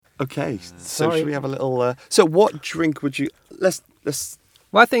Okay, so should we have a little... So what drink would you... Let's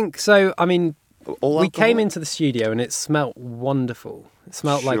Well, I think so. I mean, all we alcohol? came into the studio and it smelt wonderful. It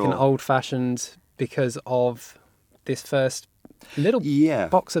smelt like an Sure. old-fashioned because of this first little Yeah.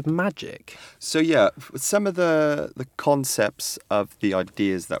 box of magic. So yeah, some of the concepts of the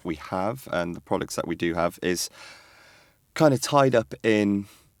ideas that we have and the products that we do have is kind of tied up in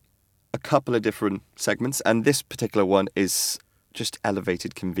a couple of different segments, and this particular one is just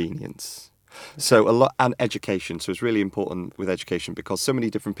elevated convenience. So a lot, and education. So it's really important with education because so many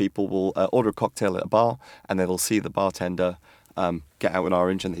different people will order a cocktail at a bar and then they'll see the bartender get out an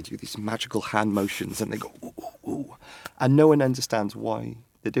orange and they do these magical hand motions and they go, ooh, ooh, ooh. And no one understands why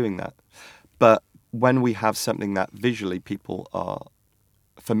they're doing that. But when we have something that visually people are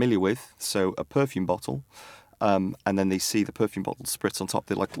familiar with, so a perfume bottle, and then they see the perfume bottle spritz on top,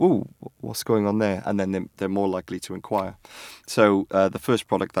 they're like, ooh, what's going on there? And then they're more likely to inquire. So the first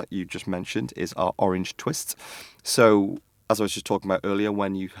product that you just mentioned is our Orange Twist. So as I was just talking about earlier,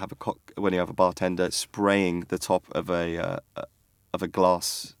 when you have a bartender spraying the top of a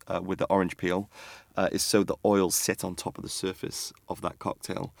glass with the orange peel, is so the oils sit on top of the surface of that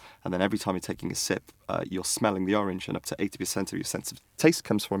cocktail. And then every time you're taking a sip, you're smelling the orange, and up to 80% of your sense of taste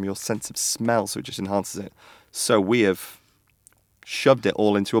comes from your sense of smell, so it just enhances it. So we have shoved it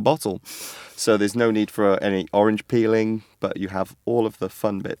all into a bottle. So there's no need for any orange peeling, but you have all of the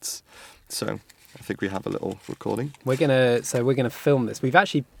fun bits. So I think we have a little recording. We're gonna film this.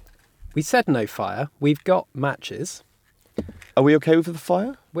 We said no fire. We've got matches. Are we okay with the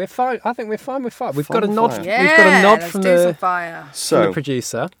fire? We're fine. I think we're fine with fire. We've Fine got a with nod. fire. Yeah, We've got a nod let's from do some the fire. So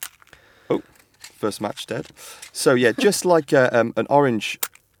producer. first match dead. So yeah, just like an orange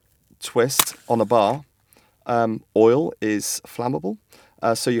twist on a bar, oil is flammable.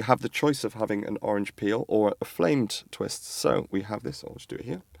 So you have the choice of having an orange peel or a flamed twist. So we have this. I'll just do it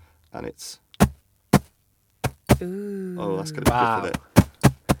here, and it's. Ooh. Oh, that's going to be Wow. good for it.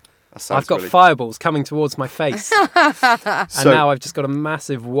 That sounds I've got really- fireballs coming towards my face, and So- now I've just got a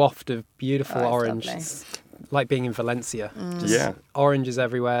massive waft of beautiful Oh, it's orange. lovely. It's like being in Valencia. Just Yeah. oranges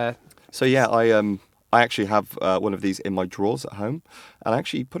everywhere. So yeah, I actually have one of these in my drawers at home, and I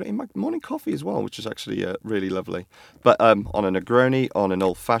actually put it in my morning coffee as well, which is actually really lovely. But on a Negroni, on an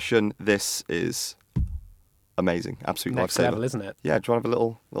old fashioned, this is amazing, absolute Next lifesaver. level, isn't it? Yeah, do you want to have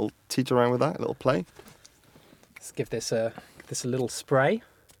a little teeter around with that, a little play? Let's give this a little spray.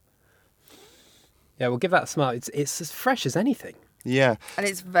 Yeah, we'll give that a smell. It's as fresh as anything. Yeah, And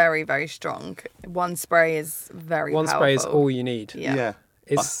it's very, very strong. One spray is very One powerful. spray is all you need. Yeah.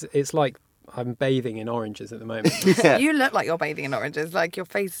 It's like I'm bathing in oranges at the moment. yeah. You look like you're bathing in oranges. Like your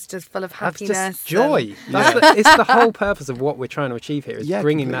face is just full of That's happiness. just joy. It's the whole purpose of what we're trying to achieve here is Yeah,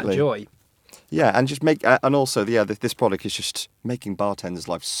 bringing completely. that joy. Yeah, and just make and also this product is just making bartenders'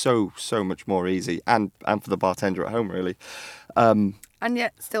 life so much more easy, and for the bartender at home really. And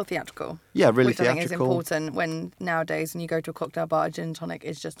yet still theatrical. Yeah, really which I think is theatrical. important when nowadays when you go to a cocktail bar, a gin and tonic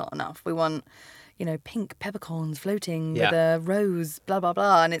is just not enough. We want, pink peppercorns floating with Yeah. a rose, blah, blah,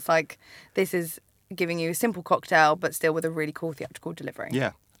 blah. And it's like, this is giving you a simple cocktail, but still with a really cool theatrical delivery.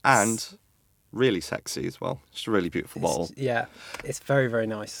 Yeah, and really sexy as well. Just a really beautiful bottle. It's very, very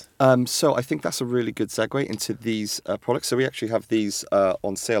nice. So I think that's a really good segue into these products. So we actually have these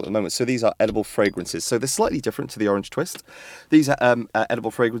on sale at the moment. So these are edible fragrances. So they're slightly different to the Orange Twist. These are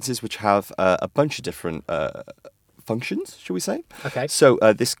edible fragrances which have a bunch of different functions, shall we say? Okay. So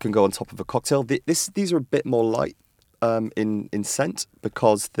this can go on top of a cocktail. These are a bit more light in scent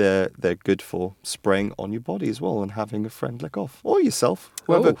because they're good for spraying on your body as well and having a friend lick off or yourself.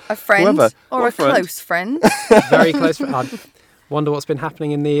 Whoever, A friend whoever, or a friend. close friend. Very close. I wonder what's been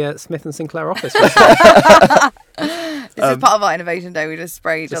happening in the Smith and Sinclair office. This is part of our innovation day. We just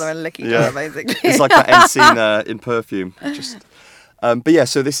spray each other and lick each other, basically. It's like that end scene in Perfume. But yeah,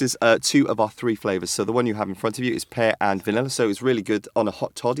 so this is 2 of our 3 flavours. So the one you have in front of you is pear and vanilla. So it's really good on a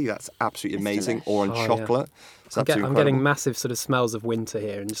hot toddy. That's absolutely amazing. Or on Oh, yeah. chocolate. It's I'm absolutely getting incredible. massive sort of smells of winter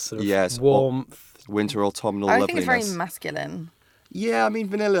here and just sort of Yes, warmth. Winter autumnal I loveliness. think it's very masculine. Yeah, I mean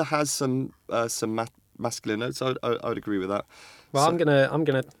vanilla has some masculine notes. I would agree with that. Well, So- I'm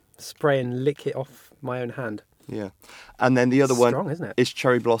gonna spray and lick it off my own hand. Yeah, and then the other one Strong, isn't it? is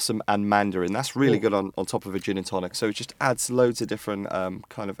cherry blossom and mandarin. That's really Ooh. good on top of a gin and tonic. So it just adds loads of different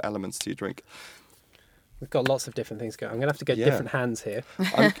kind of elements to your drink. We've got lots of different things going. I'm gonna have to get Yeah. different hands here.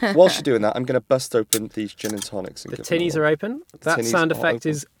 Whilst you're doing that, I'm going to bust open these gin and tonics. And The give them tinnies a- are open. That tinnies sound are effect open.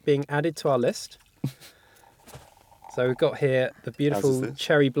 is being added to our list. So we've got here the beautiful this.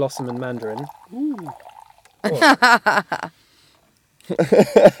 cherry blossom and mandarin.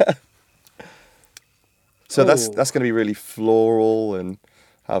 So that's Ooh. going to be really floral and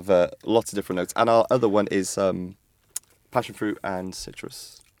have lots of different notes. And our other one is passion fruit and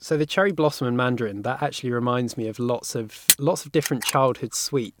citrus. So the cherry blossom and mandarin, that actually reminds me of lots of different childhood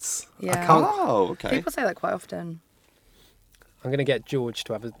sweets. Yeah. Oh, okay. People say that quite often. I'm going to get George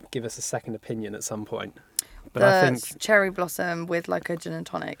to give us a second opinion at some point. But I think cherry blossom with like a gin and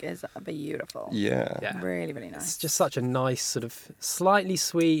tonic is beautiful. Yeah. Really, really nice. it's just such a nice sort of slightly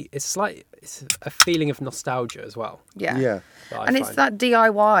sweet. It's a feeling of nostalgia as well. Yeah. Yeah. And it's that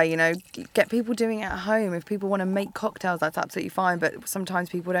DIY, you know, get people doing it at home. If people want to make cocktails, that's absolutely fine. But sometimes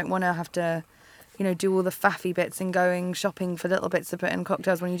people don't want to have to, you know, do all the faffy bits and going shopping for little bits to put in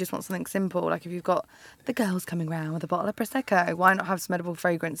cocktails when you just want something simple. Like if you've got the girls coming round with a bottle of Prosecco, why not have some edible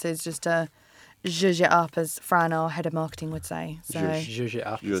fragrances just to zhuzh it up, as Fran, our head of marketing, would say. So Zhuzh it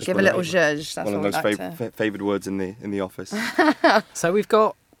up. Zhuzh. give a little zhuzh. That's One of what those we like to... favoured words in the office. So we've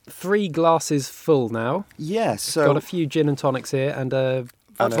got 3 glasses full now. Yeah, so... Got a few gin and tonics here and a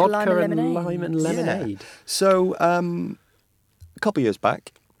Vodka, vodka lime and and lemonade. lime and lemonade. So, a couple of years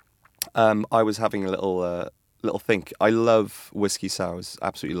back, I was having a little think. I love whiskey sours,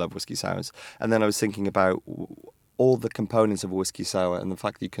 absolutely love whiskey sours. And then I was thinking about all the components of a whiskey sour and the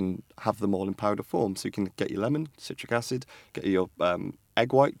fact that you can have them all in powder form. So you can get your lemon, citric acid, get your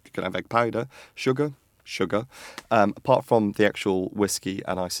egg white, you can have egg powder, sugar. Apart from the actual whiskey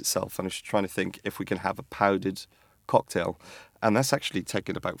and ice itself. And I was trying to think if we can have a powdered cocktail. And that's actually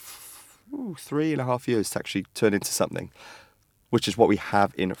taken about 3.5 years to actually turn into something, which is what we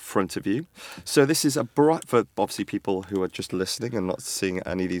have in front of you. So this is for obviously people who are just listening and not seeing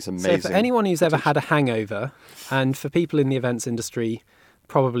any of these amazing... So for anyone who's ever had a hangover, and for people in the events industry,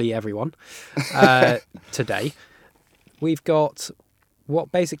 probably everyone, today, we've got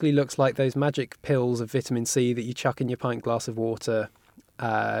what basically looks like those magic pills of vitamin C that you chuck in your pint glass of water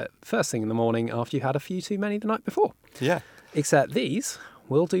first thing in the morning after you had a few too many the night before. Yeah. Except these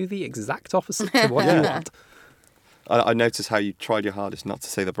will do the exact opposite to what you want. I noticed how you tried your hardest not to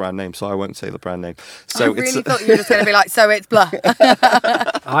say the brand name, so I won't say the brand name. So I really thought you were just going to be like, so it's blah.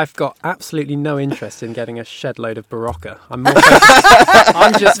 I've got absolutely no interest in getting a shed load of Barocca. I'm more focused.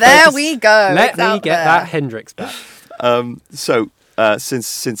 I'm just There focused. we go. Let It's me out get there. that Hendrix back.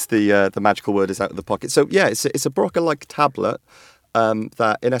 Since the magical word is out of the pocket, so yeah, it's a Barocca-like tablet.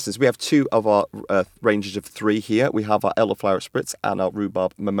 That in essence we have 2 of our ranges of 3 here. We have our elderflower spritz and our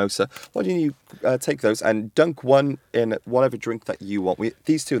rhubarb mimosa. Why don't you take those and dunk one in whatever drink that you want.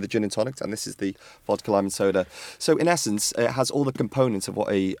 These 2 are the gin and tonics, and this is the vodka lime and soda. So in essence, it has all the components of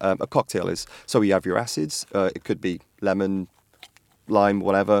what a cocktail is. So you have your acids. It could be lemon, lime,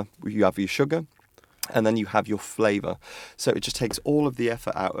 whatever. You have your sugar, and then you have your flavour. So it just takes all of the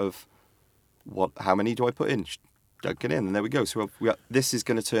effort out of how many do I put in? Dunk it in, and there we go. So this is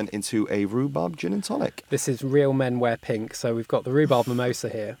going to turn into a rhubarb gin and tonic. This is Real Men Wear Pink. So we've got the rhubarb mimosa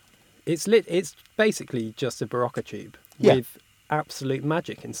here. It's basically just a Barocca tube with absolute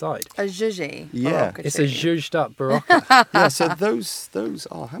magic inside. A zhuzhy. Yeah. It's a zhuzhed up Barocca. Yeah. So those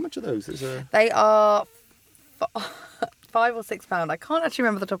are how much are those? They are £5 or £6. I can't actually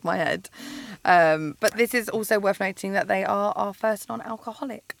remember the top of my head. But this is also worth noting that they are our first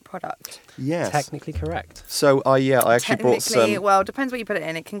non-alcoholic product. Yes. Technically correct. So I actually brought some. Well, depends what you put it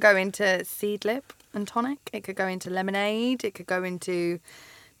in. It can go into seed lip and tonic. It could go into lemonade. It could go into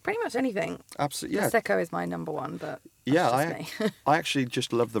pretty much anything. Absolutely. Yeah. Prosecco is my number one, but Yeah. that's just me. I actually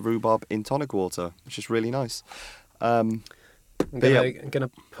just love the rhubarb in tonic water, which is really nice. I'm going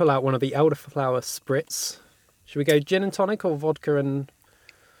to pull out one of the elderflower spritz. Should we go gin and tonic or vodka and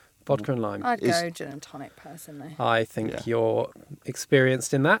lime? I'd go gin and tonic personally. I think you're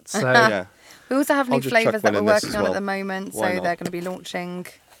experienced in that. So Yeah. We also have I'll new just chuck flavours that one we're in this working as on well. at the moment. Why So not? they're going to be launching.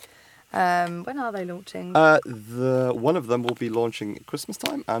 When are they launching? One of them will be launching at Christmas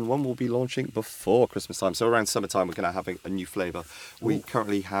time, and one will be launching before Christmas time. So around summertime, we're going to have a new flavour. We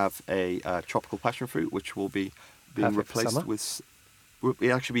currently have a tropical passion fruit, which will be being Perfect for replaced summer. with. It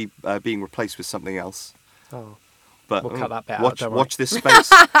actually be being replaced with something else. Oh. But We'll cut that bit out, watch, don't worry. watch this space.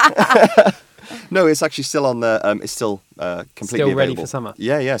 No, it's actually still on the. It's still completely Still ready available. for summer?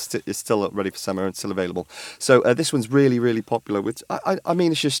 Yeah, it's still ready for summer and still available. So this one's really, really popular. With I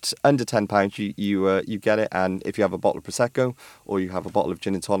mean, it's just under £10. You get it, and if you have a bottle of prosecco or you have a bottle of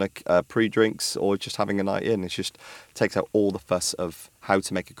gin and tonic pre-drinks or just having a night in, it just takes out all the fuss of how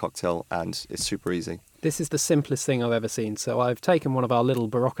to make a cocktail, and it's super easy. This is the simplest thing I've ever seen. So I've taken one of our little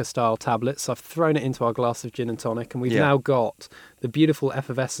Barocca-style tablets, I've thrown it into our glass of gin and tonic, and we've now got the beautiful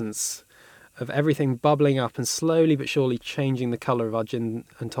effervescence of everything bubbling up and slowly but surely changing the colour of our gin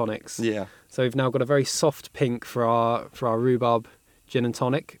and tonics. Yeah. So we've now got a very soft pink for our rhubarb gin and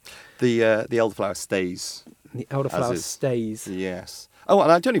tonic. The elderflower stays. The elderflower As is. stays. Yes. Oh,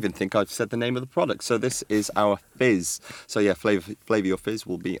 and I don't even think I've said the name of the product. So this is our fizz. So yeah, Flavour Your Fizz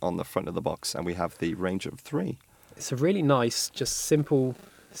will be on the front of the box, and we have the range of 3. It's a really nice, just simple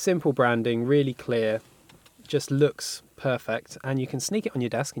branding, really clear, just looks perfect, and you can sneak it on your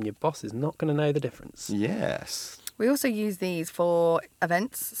desk and your boss is not going to know the difference. Yes. We also use these for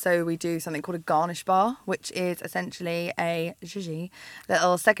events. So we do something called a garnish bar, which is essentially a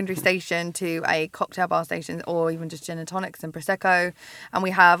little secondary station to a cocktail bar station, or even just gin and tonics and Prosecco. And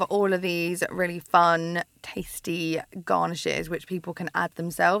we have all of these really fun, tasty garnishes, which people can add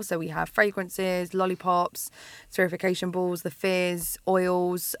themselves. So we have fragrances, lollipops, spherification balls, the fizz,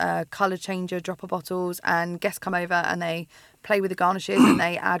 oils, colour changer, dropper bottles, and guests come over and they play with the garnishes and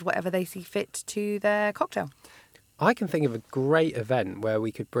they add whatever they see fit to their cocktail. I can think of a great event where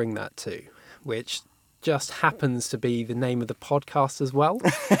we could bring that to, which just happens to be the name of the podcast as well.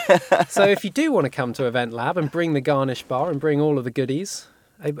 So if you do want to come to Event Lab and bring the garnish bar and bring all of the goodies,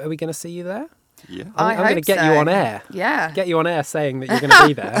 are we going to see you there? Yeah. I'm going to get you on air. Yeah. Get you on air saying that you're going to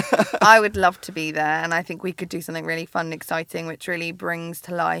be there. I would love to be there, and I think we could do something really fun and exciting, which really brings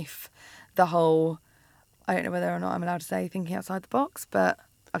to life the whole, I don't know whether or not I'm allowed to say thinking outside the box, but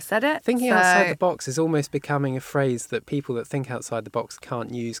I've said it. Thinking outside the box is almost becoming a phrase that people that think outside the box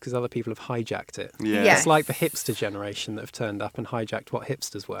can't use because other people have hijacked it. Yeah. Yes. It's like the hipster generation that have turned up and hijacked what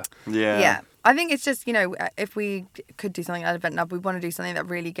hipsters were. Yeah. I think it's just, if we could do something at Event Lab, we want to do something that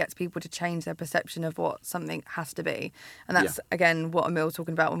really gets people to change their perception of what something has to be. And that's, again, what Emil's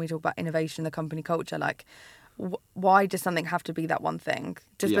talking about when we talk about innovation, the company culture. Like, why does something have to be that one thing?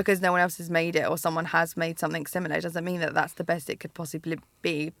 Just because no one else has made it or someone has made something similar doesn't mean that that's the best it could possibly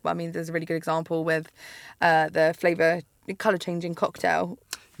be. I mean, there's a really good example with the flavour colour changing cocktail.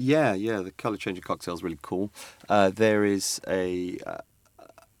 Yeah, the colour changing cocktail is really cool. There is a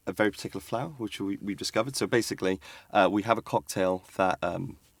very particular flower which we've discovered. So basically, we have a cocktail that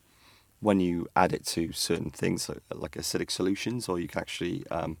when you add it to certain things like acidic solutions, or you can actually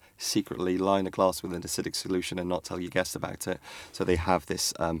secretly line a glass with an acidic solution and not tell your guests about it. So they have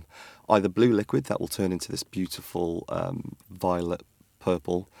this either blue liquid that will turn into this beautiful violet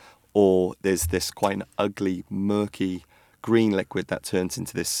purple, or there's this quite an ugly, murky green liquid that turns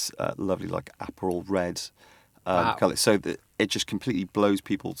into this lovely like Aperol red colour. So it just completely blows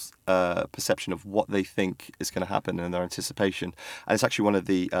people's perception of what they think is going to happen and their anticipation. And it's actually one of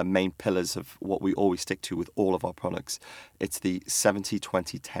the main pillars of what we always stick to with all of our products. It's the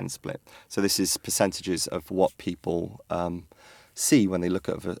 70-20-10 split. So this is percentages of what people see when they look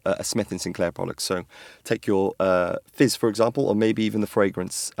at a Smith & Sinclair product. So take your fizz, for example, or maybe even the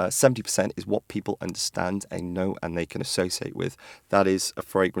fragrance. 70% is what people understand and know and they can associate with. That is a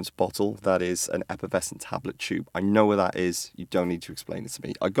fragrance bottle. That is an effervescent tablet tube. I know where that is. You don't need to explain it to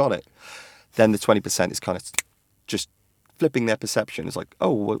me. I got it. Then the 20% is kind of just flipping their perception. It's like,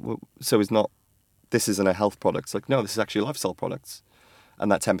 so this isn't a health product. It's like, no, this is actually a lifestyle product.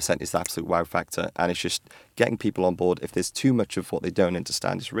 And that 10% is the absolute wow factor. And it's just getting people on board. If there's too much of what they don't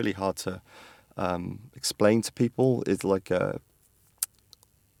understand, it's really hard to explain to people. It's like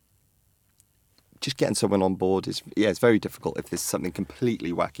just getting someone on board it's very difficult if there's something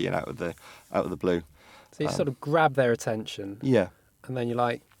completely wacky and out of the blue. So you sort of grab their attention. Yeah. And then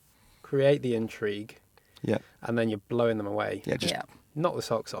you create the intrigue. Yeah. And then you're blowing them away. Yeah. Just knock the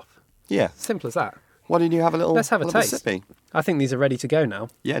socks off. Yeah. Simple as that. Why didn't you have a little? Let's have a taste. Sippy? I think these are ready to go now.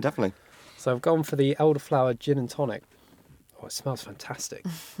 Yeah, definitely. So I've gone for the elderflower gin and tonic. Oh, it smells fantastic.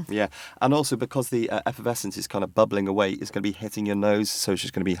 Yeah, and also because the effervescence is kind of bubbling away, it's going to be hitting your nose, so it's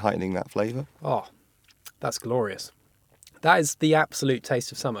just going to be heightening that flavour. Oh, that's glorious. That is the absolute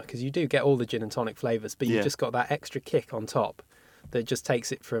taste of summer, because you do get all the gin and tonic flavours, but you've just got that extra kick on top that just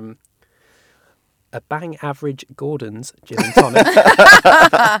takes it from a bang average Gordon's gin and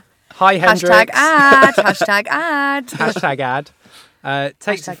tonic. Hi, Hendrix. Hashtag ad. Hashtag ad.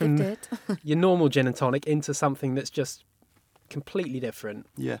 Takes Hashtag it from it your normal gin and tonic into something that's just completely different.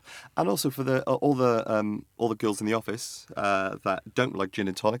 Yeah, and also for all the girls in the office that don't like gin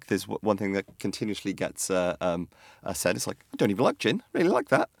and tonic, there's one thing that continuously gets said. It's like, I don't even like gin. I really like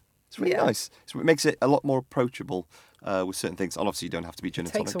that. It's really nice. So it makes it a lot more approachable with certain things. And obviously, you don't have to be gin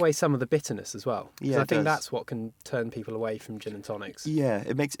and tonic. It takes away some of the bitterness as well. Yeah, I think that's what can turn people away from gin and tonics. Yeah,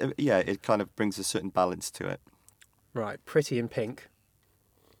 it kind of brings a certain balance to it. Right, pretty in pink.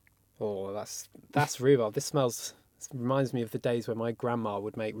 Oh, that's rhubarb. This reminds me of the days when my grandma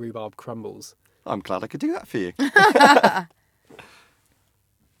would make rhubarb crumbles. I'm glad I could do that for you.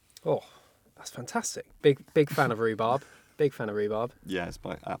 Oh, that's fantastic. Big fan of rhubarb. Big fan of rhubarb. Yeah, it's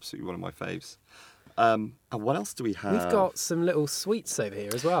absolutely one of my faves. And what else do we have? We've got some little sweets over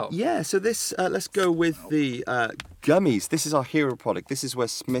here as well. Yeah, so this, let's go with the gummies. This is our hero product. This is where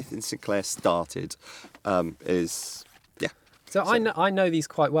Smith and Sinclair started. So I know these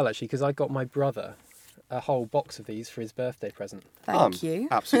quite well, actually, because I got my brother a whole box of these for his birthday present. Thank you.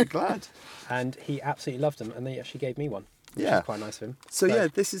 Absolutely glad. And he absolutely loved them, and he actually gave me one, which Yeah. is quite nice of him. So yeah,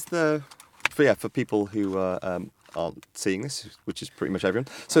 this is for people who aren't seeing this, which is pretty much everyone.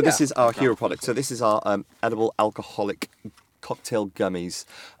 So this is our hero product. So this is our edible alcoholic cocktail gummies.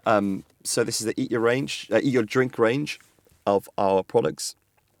 So this is the eat your drink range of our products.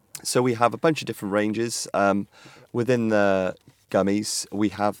 So we have a bunch of different ranges. Within the gummies, we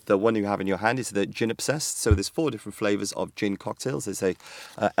have the one you have in your hand is the Gin Obsessed. So there's 4 different flavours of gin cocktails. There's a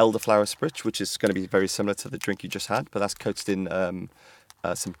elderflower spritz, which is going to be very similar to the drink you just had, but that's coated in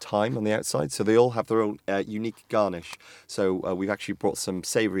some thyme on the outside. So they all have their own unique garnish. So we've actually brought some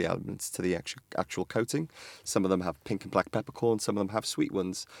savoury elements to the actual coating. Some of them have pink and black peppercorn. Some of them have sweet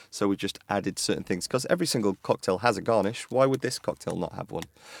ones. So we just added certain things because every single cocktail has a garnish. Why would this cocktail not have one?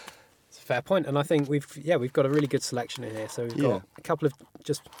 It's a fair point, and I think we've got a really good selection in here. So we've got a couple of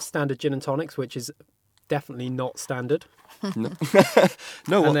just standard gin and tonics, which is definitely not standard. No.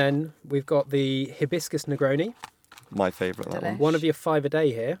 And then we've got the hibiscus Negroni, My favourite, that one. one of your 5 a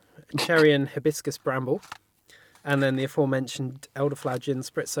day here, cherry and hibiscus bramble, and then the aforementioned elderflower gin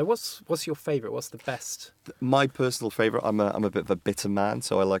spritz. So what's your favourite? What's the best? My personal favourite, I'm a bit of a bitter man,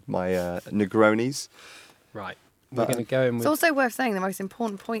 so I like my Negronis. Right. We're going to go in with... It's also worth saying the most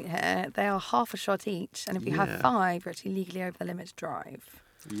important point here, they are half a shot each, and if you have 5, you're actually legally over the limit to drive.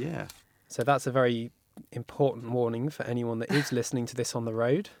 Yeah. So that's a very important warning for anyone that is listening to this on the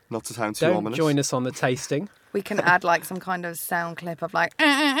road. Not to sound too Don't ominous. join us on the tasting. We can add like some kind of sound clip of like,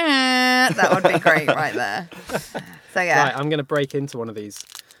 that would be great right there. So yeah. Right, I'm going to break into one of these.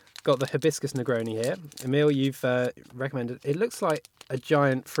 Got the hibiscus Negroni here. Emil, you've recommended... It looks like a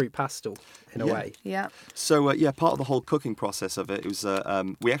giant fruit pastel in a way. Yeah. So, part of the whole cooking process of it was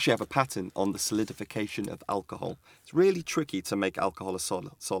we actually have a patent on the solidification of alcohol. It's really tricky to make alcohol a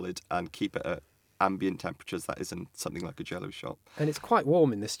solid and keep it at ambient temperatures that isn't something like a Jello shot. And it's quite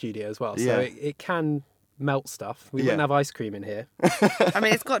warm in this studio as well, so Yeah. it can melt stuff. We wouldn't have ice cream in here. I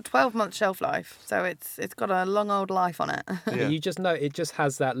mean, it's got 12-month shelf life, so it's got a long old life on it. Yeah. You just know it just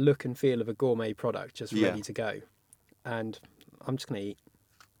has that look and feel of a gourmet product, just Yeah. ready to go. And I'm just going to eat.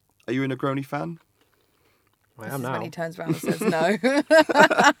 Are you a Negroni fan? I This am is now. when he turns around and says no.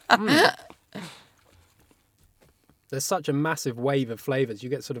 There's such a massive wave of flavours. You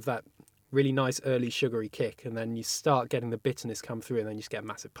get sort of that really nice early sugary kick, and then you start getting the bitterness come through, and then you just get a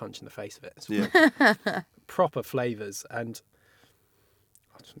massive punch in the face of it. It's Yeah. proper flavours, and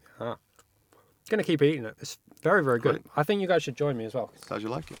going to keep eating it. It's very, very good. Great. I think you guys should join me as well. Glad you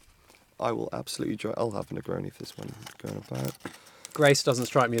like it. I will absolutely enjoy it. I'll have a Negroni if this one going about. Grace doesn't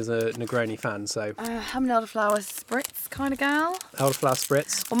strike me as a Negroni fan, so I'm an elderflower spritz kind of gal. elderflower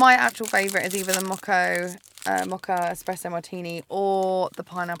spritz. Well, my actual favourite is either the mocha espresso martini or the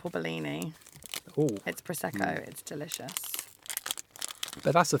pineapple Bellini. Ooh. It's Prosecco. It's delicious.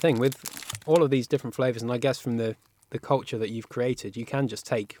 But that's the thing with all of these different flavours, and I guess from the culture that you've created, you can just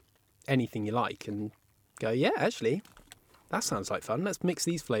take anything you like and go, yeah, actually, that sounds like fun. Let's mix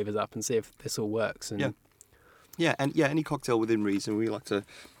these flavours up and see if this all works. And Any cocktail within reason. We like to,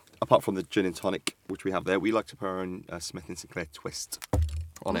 apart from the gin and tonic, which we have there, we like to put our own Smith and Sinclair twist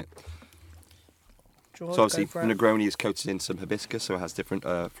on it. George, So obviously, go for it. Negroni is coated in some hibiscus, so it has different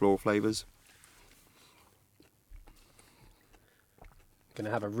floral flavours. Going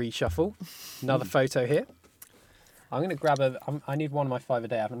to have a reshuffle. Another photo here. I'm going to grab I need one of my 5 a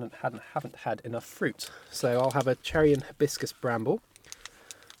day. I haven't had enough fruit, so I'll have a cherry and hibiscus bramble.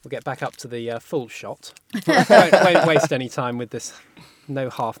 We'll get back up to the full shot. won't waste any time with this no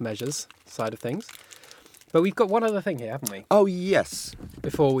half measures side of things. But we've got one other thing here, haven't we? Oh yes.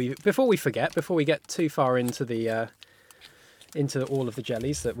 Before we forget, before we get too far into the into all of the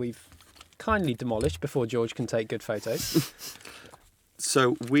jellies that we've kindly demolished before George can take good photos.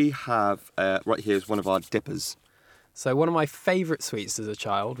 So we have right here is one of our dippers. So one of my favourite sweets as a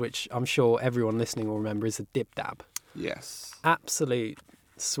child, which I'm sure everyone listening will remember, is a Dip Dab. Yes. Absolute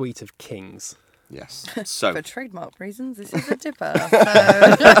sweet of kings. Yes. So For trademark reasons, this is a dipper.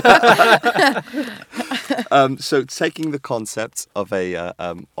 so taking the concept of a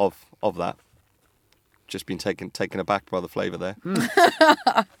of that, just been taken aback by the flavour there.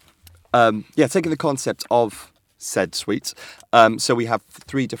 Taking the concept of said sweets. So we have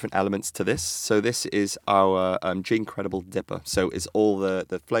 3 different elements to this. So this is our Gin Credible Dipper. So it's all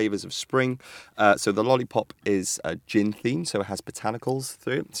the flavours of spring. So the lollipop is a gin themed, so it has botanicals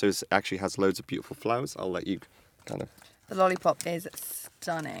through it. So it actually has loads of beautiful flowers. I'll let you kind of... The lollipop is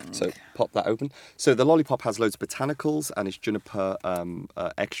stunning. So pop that open. So the lollipop has loads of botanicals and it's juniper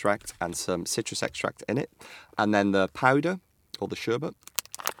extract and some citrus extract in it. And then the powder, or the sherbet,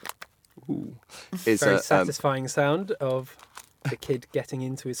 is Very satisfying sound of the kid getting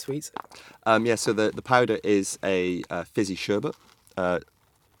into his sweets. so the powder is a fizzy sherbet.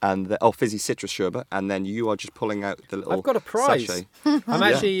 Fizzy citrus sherbet, and then you are just pulling out the little I've got a prize.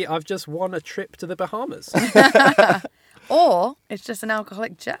 sachet. I've just won a trip to the Bahamas. Or it's just an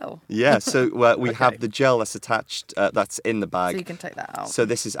alcoholic gel. Yeah, so we Okay. have the gel that's attached, that's in the bag. So you can take that out. So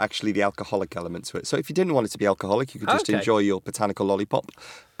this is actually the alcoholic element to it. So if you didn't want it to be alcoholic, you could just Okay. enjoy your botanical lollipop.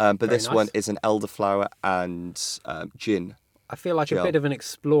 But Very this one nice. is an elderflower and gin. I feel like Gel. a bit of an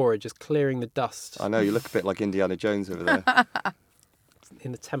explorer just clearing the dust I know, you look a bit like Indiana Jones over there.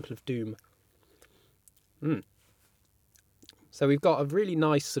 in the Temple of Doom. So we've got a really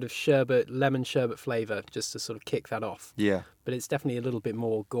nice sort of lemon sherbet flavour just to sort of kick that off. Yeah. But it's definitely a little bit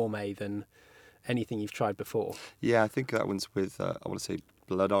more gourmet than anything you've tried before. Yeah, I think that one's with, I want to say,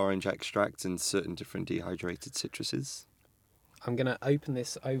 blood orange extract and certain different dehydrated citruses. I'm going to open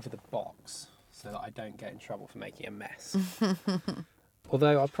this over the box so that I don't get in trouble for making a mess.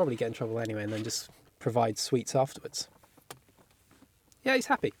 Although I'll probably get in trouble anyway and then just provide sweets afterwards. Yeah, he's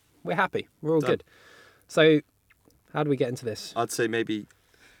happy. We're happy. We're all Done. good. So how do we get into this? I'd say maybe,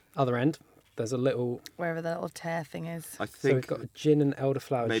 Other end, there's a little... Wherever the little tear thing is. I So we've think got a gin and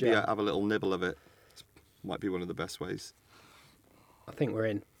elderflower maybe gel. I have a little nibble of it. Might be one of the best ways. I think we're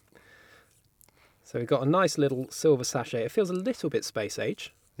in. So we've got a nice little silver sachet. It feels a little bit space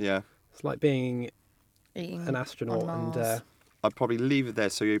age. Yeah. It's like being Eating an astronaut on and... Mars. I'd probably leave it there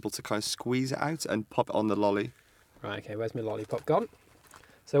so you're able to kind of squeeze it out and pop it on the lolly. Right, okay, where's my lollipop gone?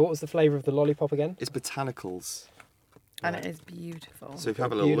 So what was the flavour of the lollipop again? It's botanicals. And it is beautiful. So if you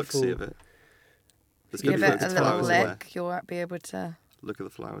have a Got little look-see beautiful- of it, there's Give going to be it loads a of little flowers in there. lick, you'll be able to... Look at the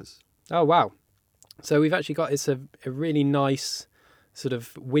flowers. Oh, wow. So we've actually got, it's a really nice sort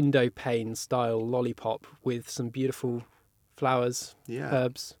of window pane style lollipop with some beautiful flowers, Yeah.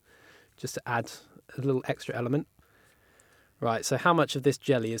 herbs, just to add a little extra element. Right, so how much of this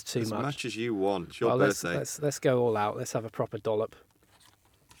jelly is too As much? much as you want. It's your Well, birthday. let's go all out. Let's have a proper dollop.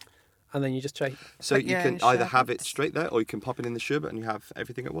 And then you just take... So Put you your can own either have it sherbet. straight there, or you can pop it in the sherbet and you have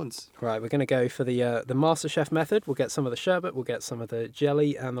everything at once. Right, we're going to go for the MasterChef method. We'll get some of the sherbet, we'll get some of the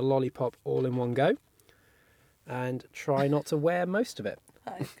jelly and the lollipop all in one go. And try not to wear most of it.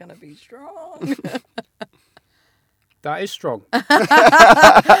 That is going to be strong. That is strong.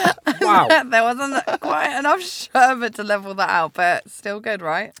 Wow. There wasn't quite enough sherbet to level that out, but still good,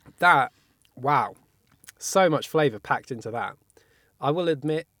 right? Wow. So much flavour packed into that. I will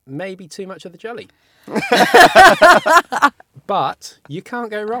admit, maybe too much of the jelly. But you can't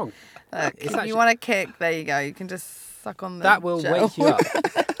go wrong. Look, It's if actually- you want a kick, there you go. You can just suck on the That will gel. wake you up.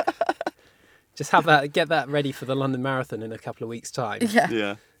 Just get that ready for the London Marathon in a couple of weeks' time. Yeah.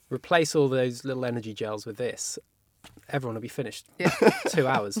 Yeah. Replace all those little energy gels with this. Everyone will be finished. Yeah. 2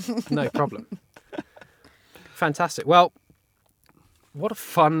 hours, no problem. Fantastic. Well, what a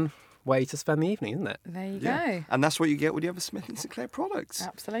fun way to spend the evening, isn't it? There you Yeah. go. And that's what you get when you have a Smith & Sinclair product.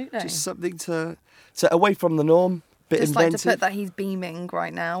 Absolutely. Just something to away from the norm, bit Just like inventive. to put that he's beaming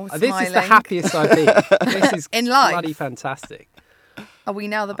right now, This smiling. is the happiest I've been. This is In life. bloody fantastic. Are we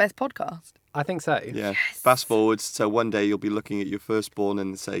now the best podcast? I think so. Yeah. Fast forwards to one day you'll be looking at your firstborn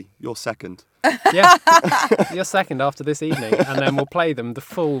and say, "You're second." Yeah. You're second after this evening, and then we'll play them the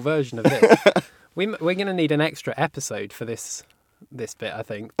full version of this. We're going to need an extra episode for this bit, I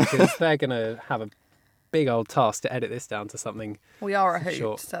think, because they're going to have a big old task to edit this down to something We are a hoot,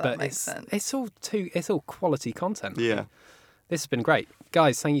 short. so that But makes sense. it's all quality content. Yeah. This has been great,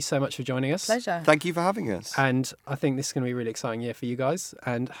 guys. Thank you so much for joining us. Pleasure. Thank you for having us. And I think this is going to be a really exciting year for you guys,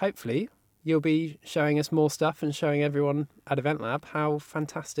 and hopefully you'll be showing us more stuff and showing everyone at Event Lab how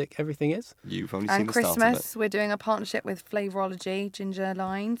fantastic everything is. You've only seen And the start of it. Christmas, we're doing a partnership with Flavorology Ginger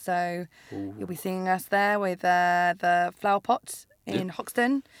Line. So you'll be seeing us there with the flower pot in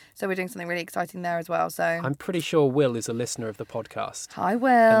Hoxton. So we're doing something really exciting there as well. So I'm pretty sure Will is a listener of the podcast. hi,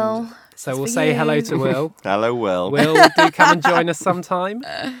 Will. So This we'll is for say hello you. to Will. Hello, Will. Will, do come and join us sometime.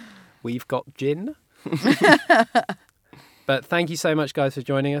 We've got gin. But thank you so much, guys, for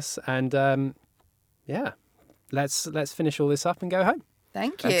joining us. And yeah, let's finish all this up and go home.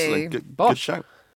 Thank you. Excellent. Good Bosh. shout.